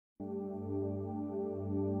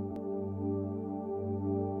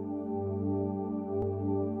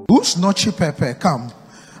Who's Nochi Pepe? Come.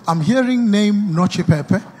 I'm hearing name Nochi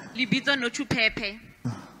Pepe. Libito Nochu Pepe.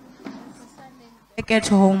 Back at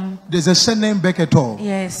home. There's a surname back at home.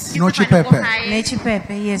 Yes. Nochi Pepe. Nochi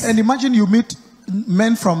Pepe, yes. And imagine you meet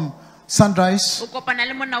men from Sunrise,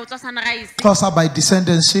 closer by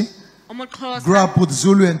descendancy, grew up with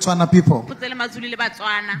Zulu and Tswana people,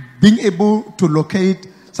 being able to locate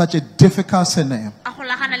such a difficult surname.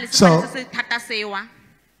 So,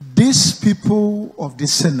 these people of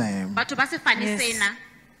this surname, Yes.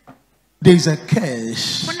 there is a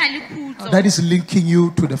curse that is linking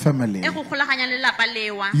you to the family.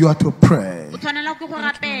 You are to pray.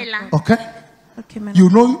 Okay? Okay, man. You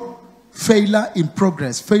know, failure in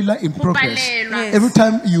progress. Failure in progress. Yes. Every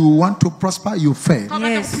time you want to prosper, you fail.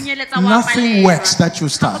 Yes. Nothing works that you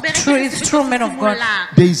start. True, it's true, man of God.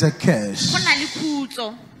 There is a curse.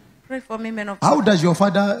 Pray for me, man of God. How does your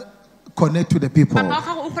father connect to the people?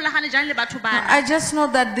 I just know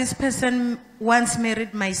that this person once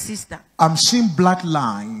married my sister. I'm seeing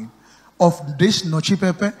bloodline of this Nochi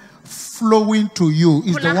Pepe flowing to you.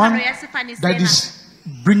 Is the one that is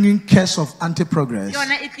bringing curse of anti-progress.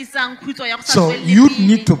 So you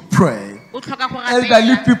need to pray.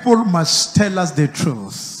 Elderly people must tell us the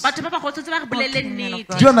truth.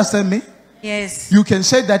 Do you understand me? Yes. You can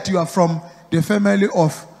say that you are from the family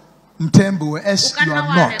of Mtembu, as you are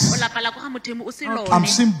not. I'm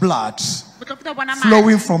seeing blood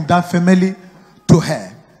flowing from that family to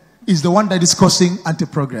her. Is the one that is causing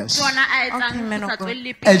anti-progress. Okay, man of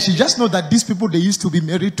God. And she just know that these people, they used to be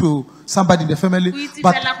married to somebody in the family,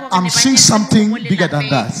 but I'm seeing something bigger than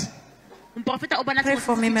that. Pray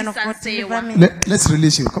for me, man of God. Deliver me. Let's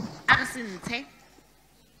release you. Come.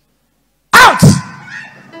 Out!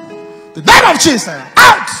 The name of Jesus.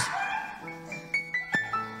 Out!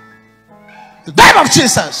 The name of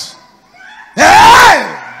Jesus. Hey!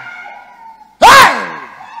 Hey!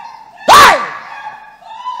 Hey!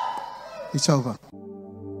 It's over.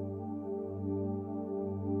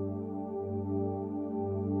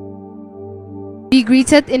 Be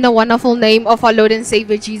greeted in the wonderful name of our Lord and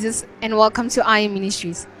Savior Jesus, and welcome to I Am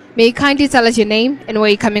Ministries. May you kindly tell us your name and where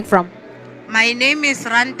you're coming from. My name is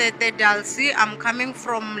Rantete Dalsi. I'm coming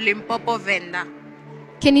from Limpopo, Venda.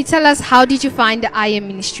 Can you tell us how did you find the I Am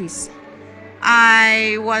Ministries?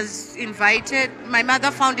 I was invited. My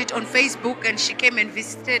mother found it on Facebook and she came and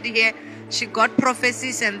visited here. She got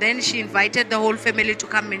prophecies and then she invited the whole family to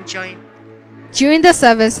come and join. During the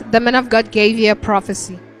service, the man of God gave you a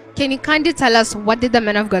prophecy. Can you kindly tell us what did the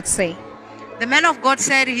man of God say? The man of God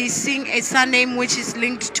said he's seeing a surname which is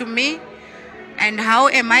linked to me. And how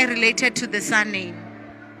am I related to the surname?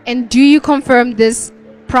 And do you confirm this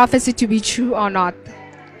prophecy to be true or not?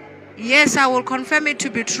 Yes, I will confirm it to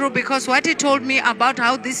be true because what he told me about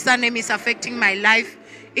how this surname is affecting my life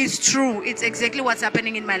is true. It's exactly what's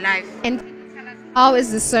happening in my life. And how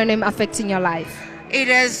is the surname affecting your life? It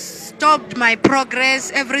has stopped my progress.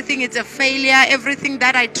 Everything is a failure. Everything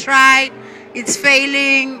that I tried, it's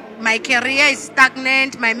failing. My career is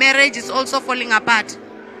stagnant. My marriage is also falling apart.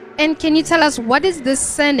 And can you tell us what is this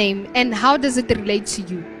surname and how does it relate to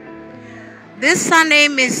you? This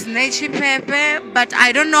surname is Nochi Pepe, but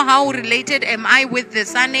I don't know how related am I with the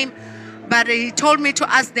surname. But he told me to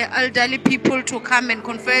ask the elderly people to come and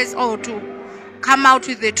confess or to come out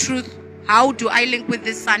with the truth. How do I link with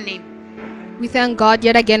this surname? We thank God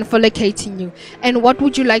yet again for locating you. And what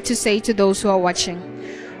would you like to say to those who are watching?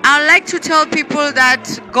 I'd like to tell people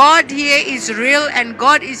that God here is real and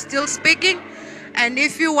God is still speaking. And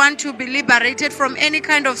if you want to be liberated from any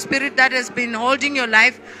kind of spirit that has been holding your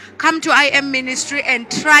life, come to I Am Ministry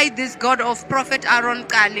and try this God of Prophet Aaron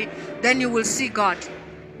Xhali. Then you will see God.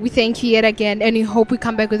 We thank you yet again and we hope we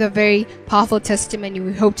come back with a very powerful testimony.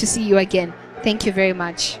 We hope to see you again. Thank you very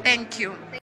much. Thank you.